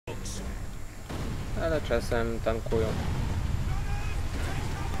ale czasem tankują.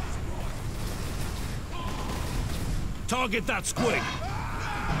 Target that squig.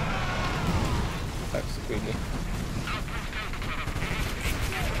 Tak, squigi.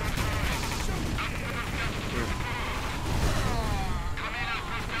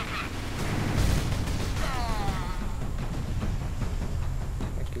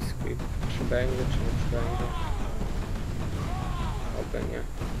 Jaki squig? Czy będzie, czy nie przybędzie? Oby nie.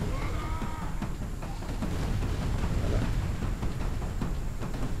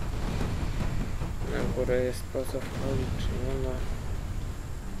 Na górę jest po co wchodzić, czy nie ma?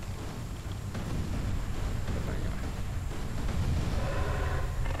 Chyba nie ma.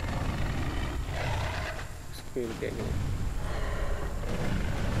 Squid biegnie.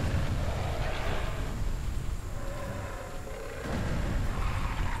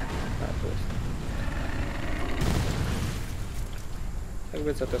 A, tu jest.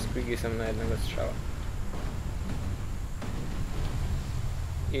 Jakby co, to squigi są na jednego strzała.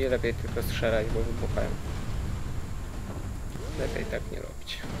 I lepiej tylko strzelać, bo wybuchają. Lepiej tak nie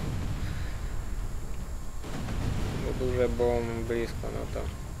robić. Bo duże było blisko, no to...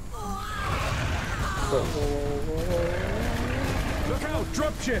 Look out,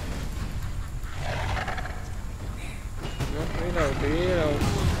 dropship. No, reload.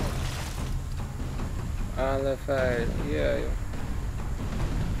 Ale fail, jeju.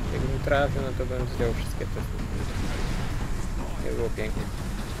 Jakbym trafił, no to bym zdjął wszystkie testy. Nie było pięknie.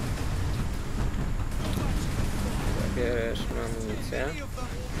 Zabierzmy amunicję.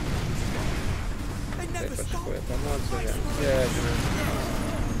 Tutaj potrzebuję pomocy, więc jedźmy.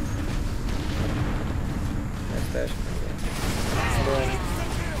 Jesteśmy. Bum.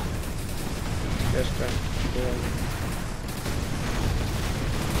 Jeszcze. Bum.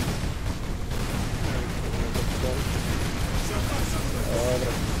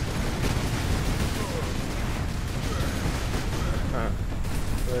 Dobra. A,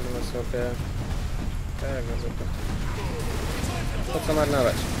 weźmy sobie tego, bo to... Po co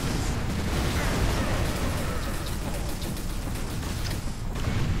marnować?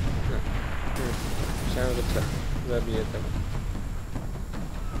 No. Myślałem, że to zabiję tego.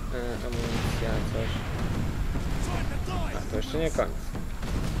 Amunicja, coś. A, to jeszcze nie koniec.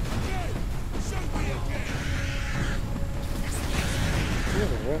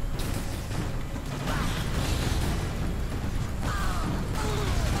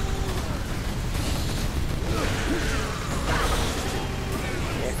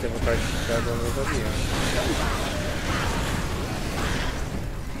 Nie chcę wypalić, bo mnie zabiję.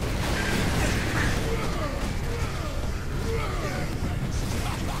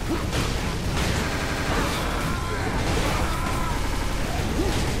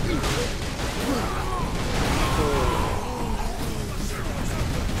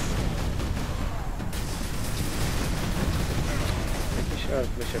 Jakiś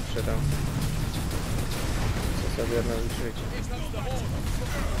by się przydał. Co sobie odnowić życie.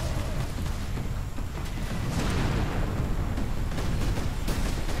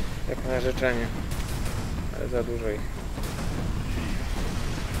 Jak na życzenie. Ale za dużo ich.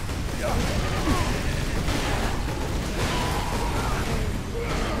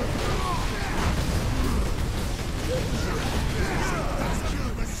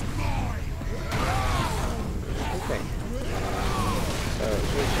 Okej. Całe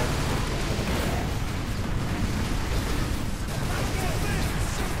życie.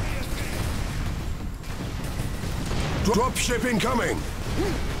 Dropship incoming!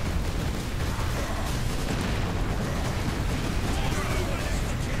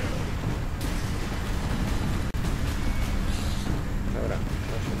 Dobra,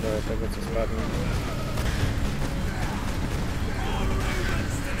 proszę do tego co spadnie.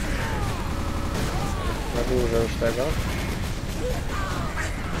 Za dużo już tego.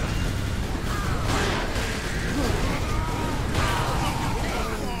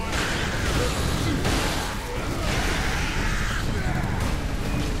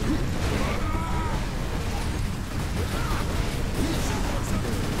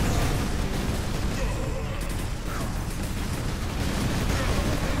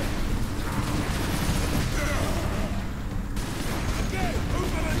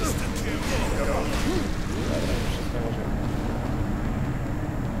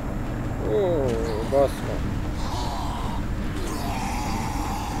 Bosko.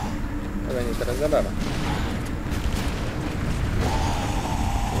 To będzie teraz zabawa.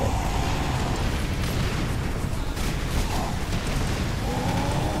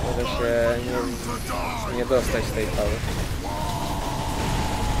 Może się nie dostać z tej fały.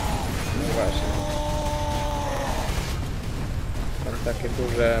 Właśnie. Tam takie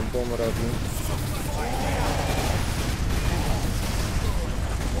duże boom robi.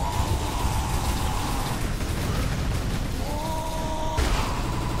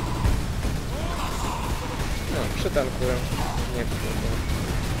 No, przytankuję. Nie wpływa.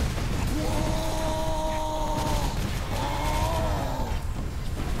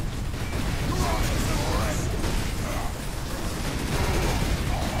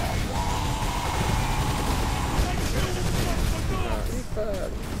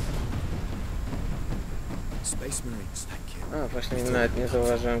 A, właśnie nawet nie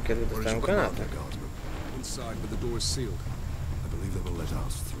zauważyłem, kiedy dostałem granatę.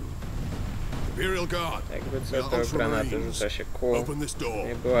 Jakby co, to granaty rzuca się ku.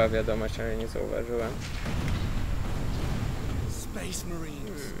 Nie była wiadomość, ale nie zauważyłem.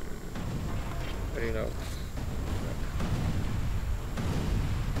 Reload.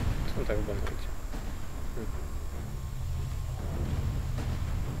 Co tak wolno idzie?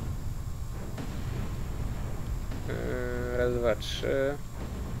 Raz, dwa, trzy.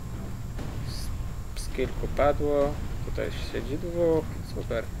 Z kilku padło. Tutaj siedzi dwóch.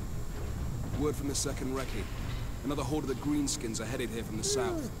 Super. Word from the second recce. Another horde of the greenskins are headed here from the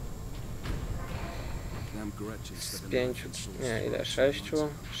south. Z pięciu, nie, ile? Sześciu,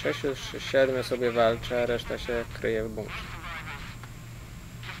 siedmiu sobie walczy, a reszta się kryje w bunkrze.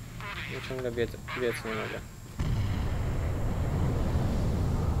 No ciągle biec nie mogę.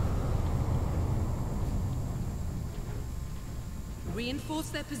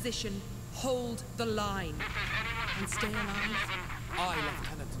 Reinforce their position, hold the line, and stay alive. Aye,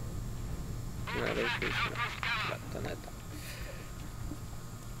 Lieutenant. Znaleźliśmy lieutenanta.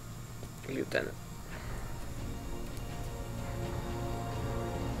 Lieutenant.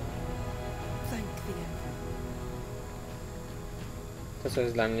 Thank the Emperor. To co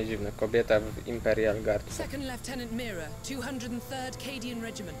jest dla mnie dziwne, kobieta w Imperial Guard. Second Lieutenant Mira, 203rd Cadian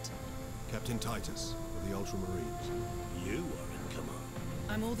Regiment. Captain Titus of the Ultramarines. You are in command.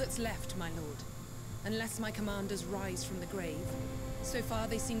 I'm all that's left, my lord. Unless my commanders rise from the grave. So far,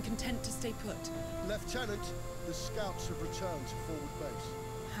 they seem content to stay put. Lieutenant, the scouts have returned to forward base.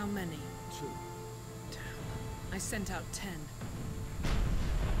 How many? 2. Damn. I sent out 10.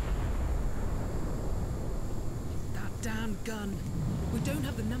 That damn gun. We don't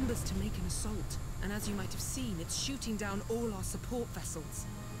have the numbers to make an assault. And as you might have seen, it's shooting down all our support vessels.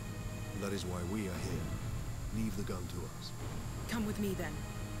 That is why we are here. Leave the gun to us. Come with me, then.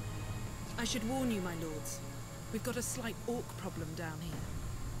 I should warn you, my lords. We've got a slight orc problem down here.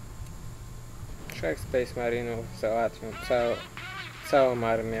 3 Space Marinów załatwią całą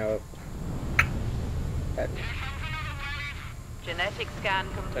armię. Pewnie. Genetic scan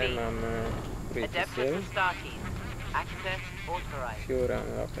Tutaj complete. mamy Adeptus British Astartes. Access authorized. Furan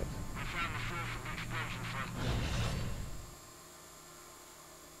Rocket.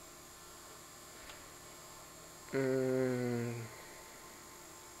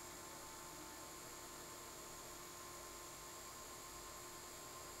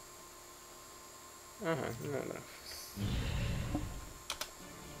 Aha, dobra.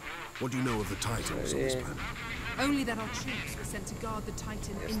 What do you know of the Titans on this planet? Only that our troops were sent to guard the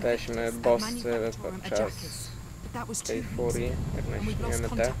Titan Jesteśmy bossy podczas tej furii, jak naśniemy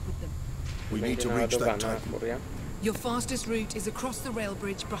te. Będzie naładowana furia. Your fastest route is across the rail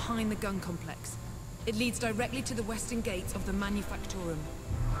bridge behind the gun complex. It leads directly to the western gates of the Manufactorum.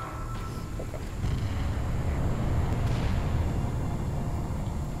 Spoko.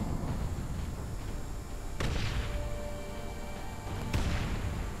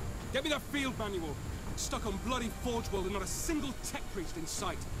 Get me that field manual. Stuck on bloody Forge World and not a single tech priest in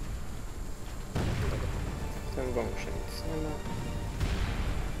sight. W tym bunkrze nic nie ma.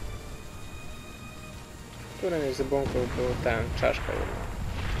 W którym z bunkrów był ten czaszka jedna.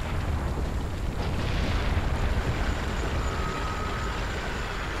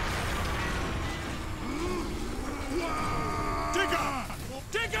 Digger!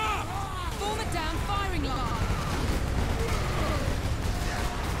 Digger! Form a down firing line!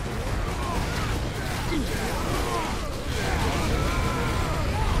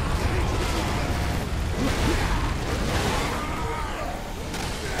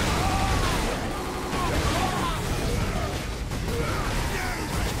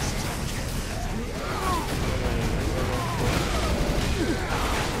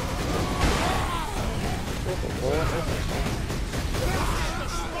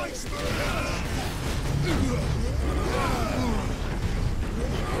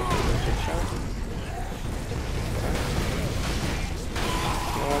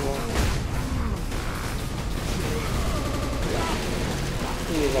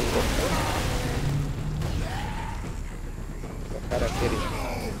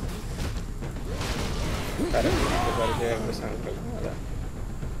 Teraz to bardziej jakby sam zrobił, ale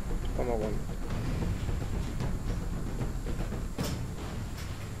pomogło mi.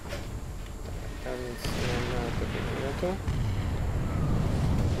 Tam nic nie ma, to nie tu.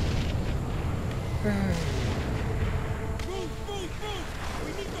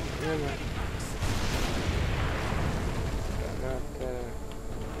 Nie ma. Granaty.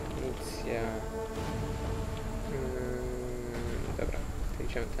 Amunicja. Dobra, to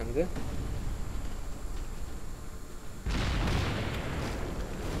idziemy tędy.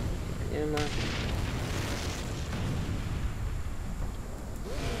 Nie ma.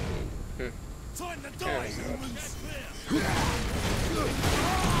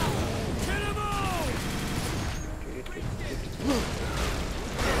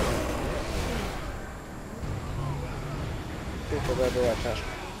 Tylko była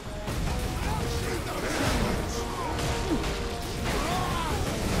czaszka.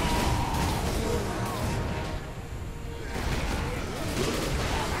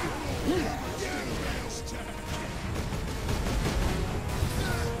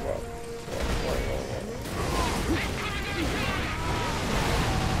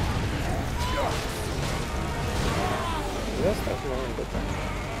 Zostaw moją dupę.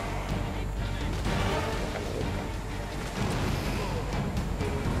 Taka malutka.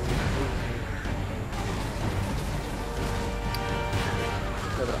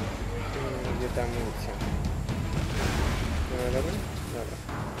 Dobra. Gdzie ta amunicja? No dobra? Dobra.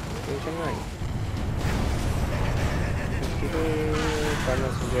 Idziemy na nich. Pana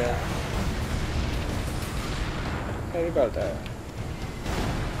sobie... Heribalta.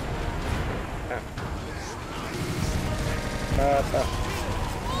 Tak. Tak.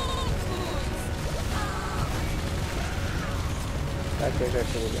 Takie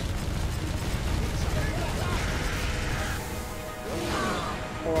rzeczy lubię.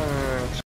 Wow.